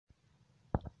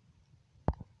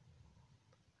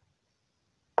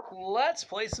Let's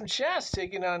play some chess,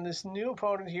 taking on this new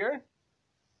opponent here.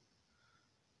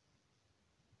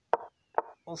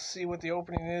 We'll see what the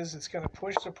opening is. It's going to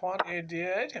push the pawn. It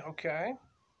did. Okay.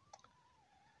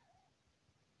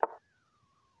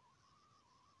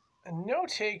 And no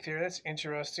take there. That's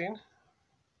interesting.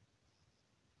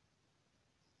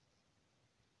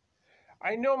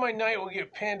 I know my knight will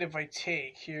get pinned if I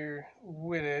take here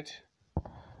with it.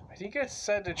 I think it's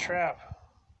set to trap.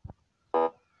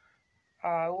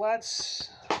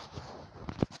 Let's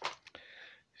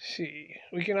see.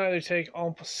 We can either take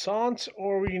en passant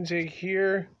or we can take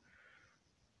here.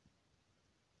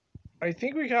 I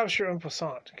think we capture en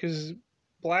passant because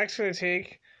black's going to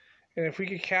take, and if we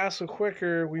could castle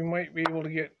quicker, we might be able to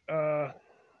get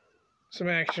some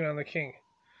action on the king.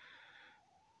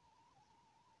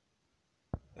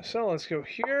 So let's go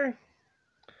here.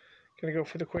 Gonna go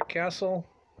for the quick castle.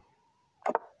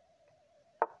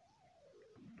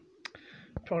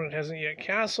 Opponent hasn't yet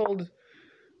castled,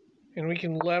 and we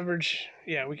can leverage.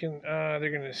 Yeah, we can.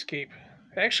 They're gonna escape.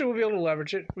 Actually, we'll be able to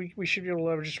leverage it. We should be able to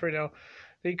leverage this right now.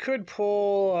 They could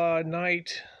pull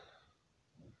knight.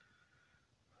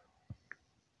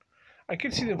 I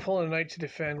could see them pulling a knight to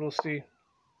defend. We'll see.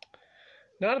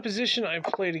 Not a position I've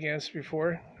played against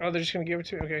before. Oh, they're just gonna give it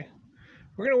to me. Okay.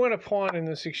 We're going to win a pawn in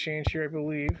this exchange here, I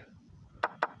believe.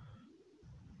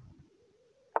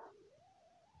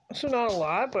 So not a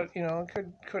lot, but, you know, it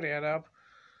could add up.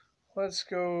 Let's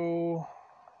go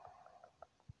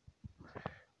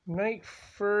knight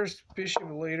first, bishop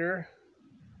later.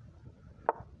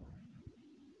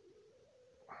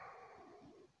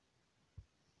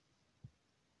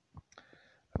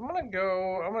 I'm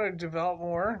going to develop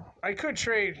more. I could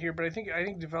trade here, but I think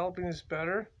developing is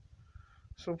better.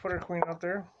 So we'll put our queen out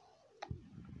there,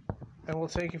 and we'll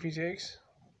take if he takes.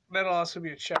 That'll also be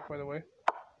a check, by the way.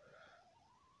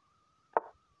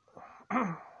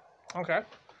 Okay.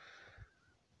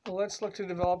 Well, let's look to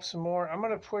develop some more. I'm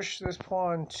going to push this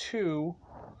pawn 2.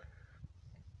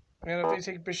 And if they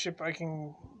take bishop, I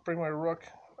can bring my rook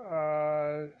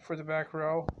for the back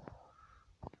row.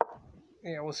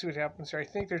 Yeah, we'll see what happens here. I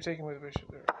think they're taking with the bishop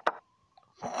there.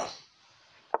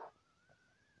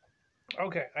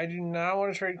 Okay, I do not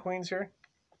want to trade queens here.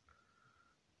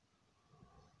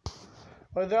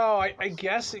 Although, I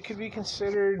guess it could be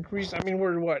considered reason. I mean,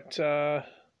 we're what?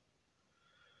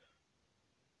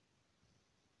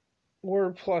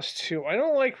 We're +2. I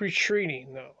don't like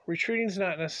retreating, though. Retreating's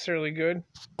not necessarily good.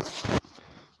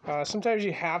 Sometimes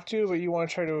you have to, but you want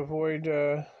to try to avoid...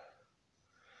 you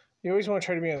always want to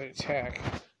try to be on the attack.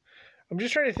 I'm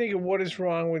just trying to think of what is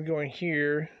wrong with going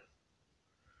here.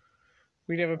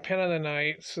 We'd have a pin on the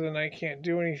knight, so the knight can't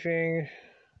do anything.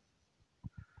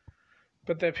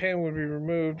 But that pin would be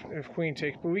removed if queen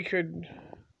takes. But we could...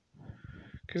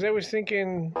 Because I was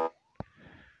thinking...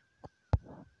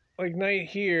 Like knight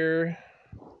here.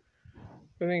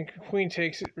 I think queen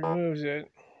takes it, removes it.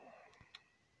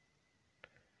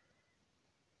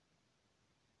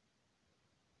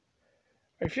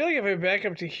 I feel like if I back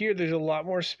up to here, there's a lot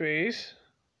more space.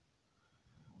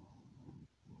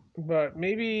 But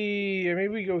maybe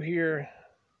we go here.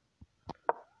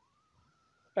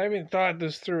 I haven't thought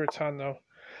this through a ton, though.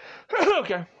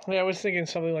 Okay. Yeah, I was thinking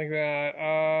something like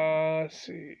that. Let's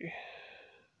see.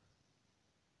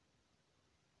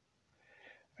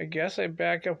 I guess I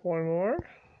back up one more.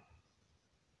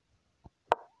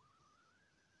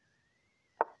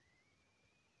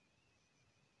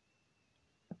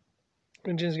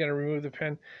 And Jin's going to remove the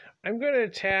pin. I'm going to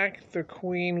attack the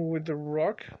queen with the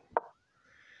rook.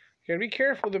 You got to be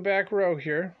careful with the back row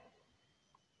here.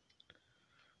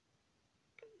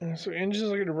 And so Injin's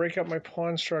looking to break up my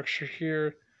pawn structure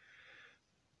here.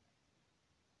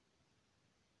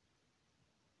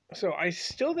 So I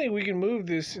still think we can move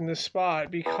this in this spot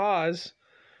because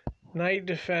knight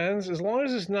defends. As long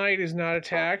as this knight is not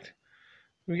attacked,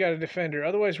 we got a defender.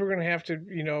 Otherwise, we're going to have to,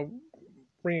 you know,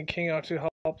 bring a king out to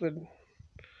help the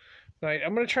knight.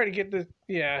 I'm going to try to get the,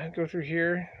 yeah, go through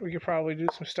here. We could probably do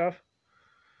some stuff.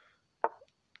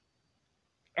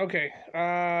 Okay,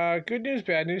 good news,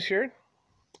 bad news here.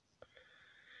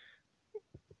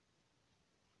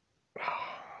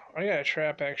 I got a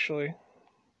trap, actually.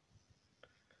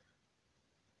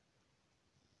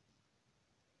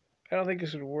 I don't think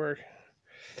this would work.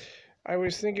 I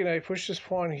was thinking I push this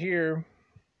pawn here.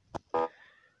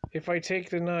 If I take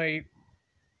the knight,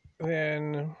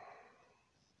 then...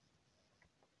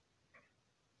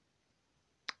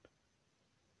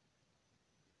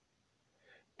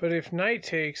 But if knight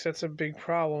takes, that's a big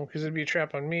problem, because it'd be a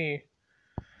trap on me.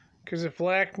 Because if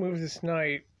black moves this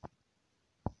knight,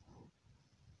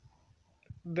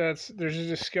 there's a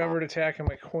discovered attack on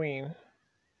my queen.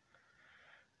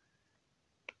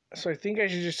 So I think I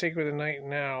should just take with the knight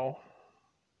now.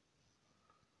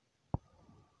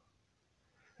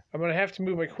 I'm going to have to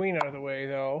move my queen out of the way,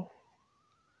 though.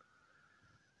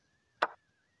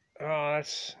 Oh,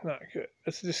 that's not good.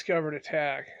 That's a discovered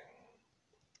attack.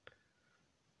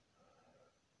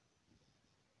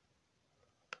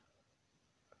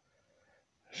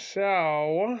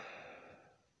 So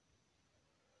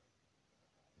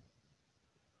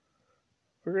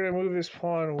we're going to move this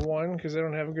pawn 1 because I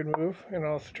don't have a good move, and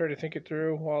I'll try to think it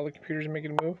through while the computer's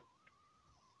making a move.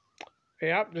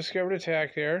 Yep, discovered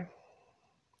attack there.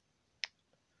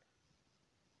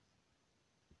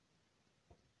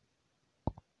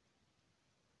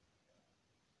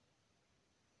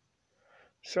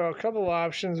 So a couple of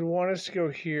options. One is to go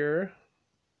here.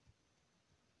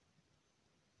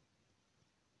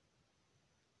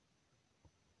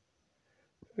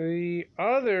 The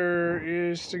other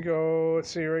is to go,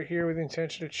 let's see, right here with the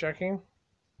intention of checking.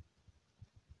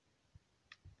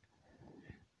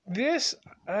 This,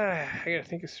 I gotta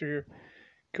think this through.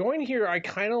 Going here, I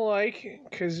kind of like,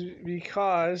 because,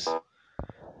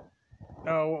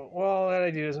 oh, well, that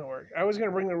idea doesn't work. I was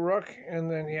gonna bring the rook,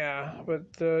 and then, yeah,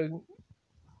 but the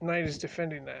knight is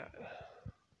defending that.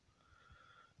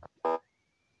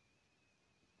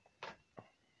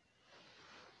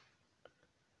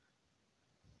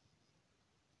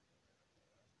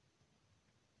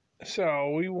 So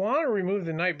we want to remove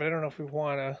the knight, but I don't know if we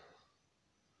want to.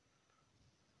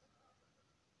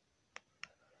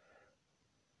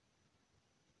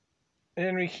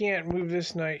 And we can't move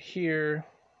this knight here.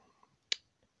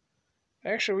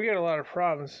 Actually, we got a lot of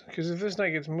problems, because if this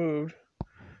knight gets moved,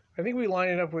 I think we line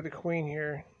it up with the queen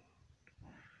here.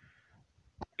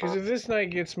 Because if this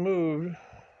knight gets moved,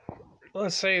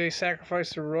 let's say they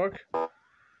sacrifice the rook,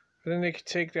 then they could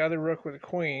take the other rook with the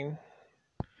queen.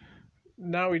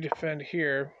 Now we defend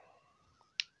here.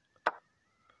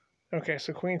 Okay,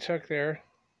 so queen took there.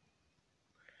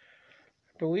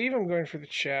 I believe I'm going for the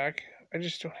check. I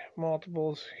just don't have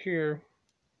multiples here.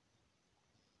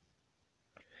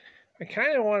 I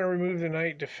kind of want to remove the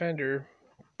knight defender.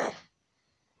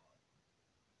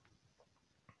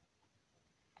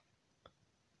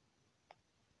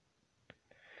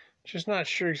 Just not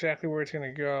sure exactly where it's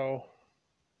going to go.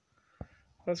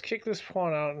 Let's kick this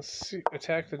pawn out and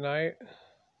attack the knight.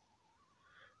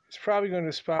 It's probably going to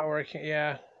a spot where I can't...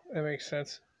 Yeah, that makes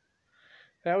sense.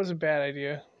 That was a bad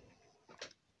idea.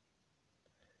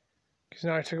 Because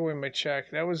now I took away my check.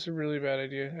 That was a really bad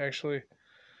idea, actually.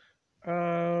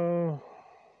 That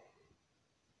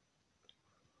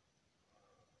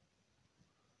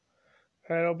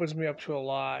opens me up to a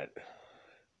lot.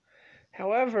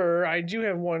 However, I do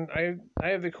have one. I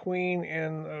have the queen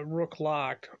and the rook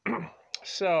locked.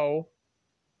 So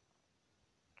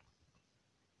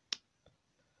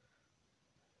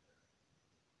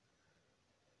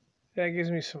that gives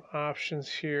me some options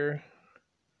here.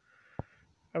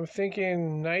 I'm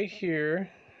thinking knight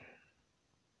here.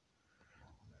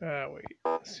 Wait.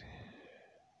 Let's see.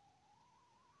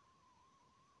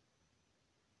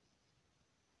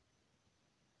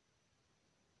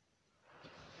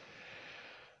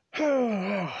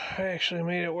 Oh, I actually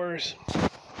made it worse. I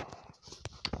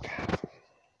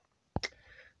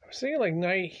was thinking like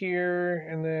knight here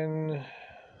and then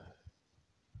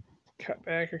cut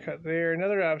back or cut there.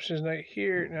 Another option is knight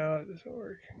here. No, it doesn't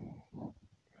work.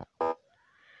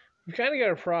 We've kind of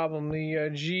got a problem.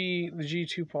 The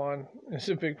G2 pawn is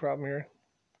a big problem here.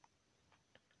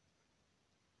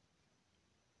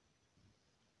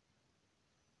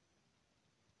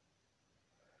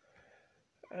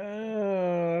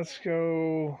 Let's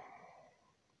go.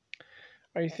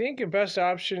 I think the best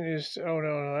option is to, oh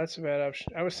no, that's a bad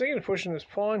option. I was thinking of pushing this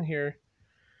pawn here,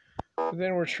 but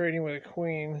then we're trading with a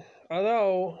queen.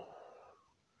 Although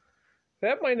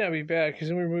that might not be bad because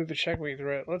then we remove the checkmate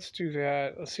threat. Let's do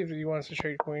that. Let's see if he wants to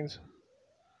trade queens.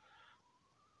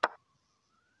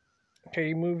 Okay,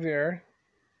 he moved there.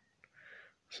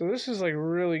 So this is like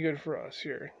really good for us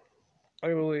here, I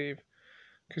believe,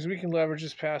 because we can leverage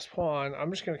this passed pawn.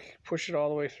 I'm just going to push it all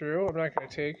the way through. I'm not going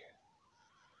to take.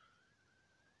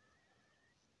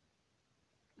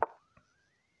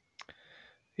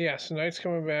 Yeah, so knight's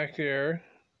coming back there.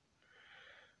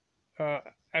 I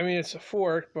mean, it's a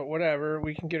fork, but whatever.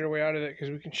 We can get our way out of it because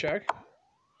we can check.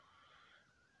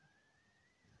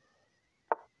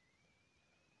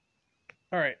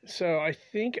 Alright, so I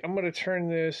think I'm going to turn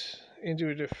this into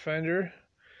a defender.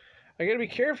 I got to be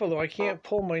careful, though. I can't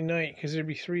pull my knight because there'd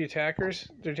be 3 attackers.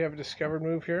 They'd have a discovered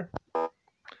move here.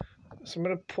 So I'm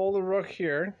going to pull the rook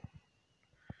here.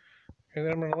 And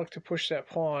then I'm going to look to push that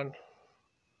pawn.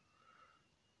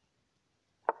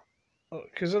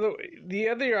 because the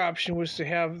other option was to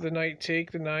have the knight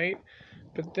take the knight,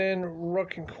 but then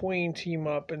rook and queen team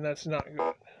up, and that's not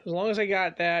good. As long as I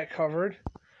got that covered,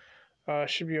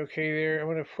 should be okay there. I'm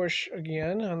going to push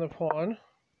again on the pawn,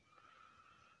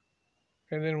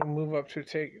 and then we'll move up to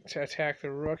attack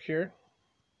the rook here.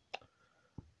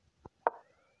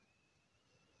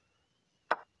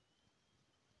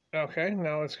 Okay,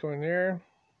 now it's going there.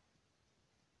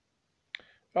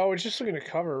 Oh, it's just looking to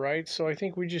cover, right? So I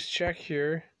think we just check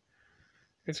here.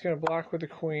 It's going to block with the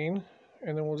queen,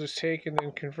 and then we'll just take and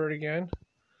then convert again.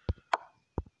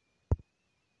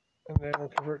 And then we'll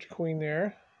convert to queen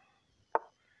there.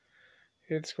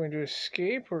 It's going to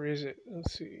escape, or is it?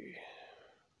 Let's see.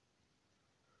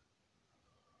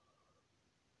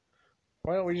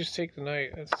 Why don't we just take the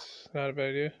knight? That's not a bad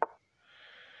idea.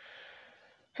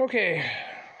 Okay.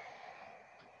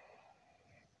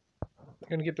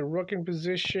 I'm going to get the rook in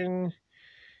position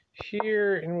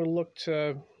here, and we'll look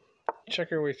to check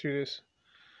our way through this.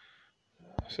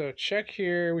 So check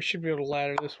here. We should be able to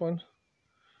ladder this one.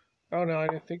 Oh, no, I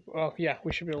didn't think... Oh, yeah,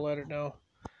 we should be able to ladder it now.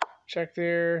 Check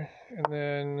there, and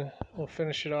then we'll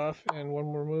finish it off, and one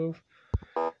more move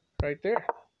right there.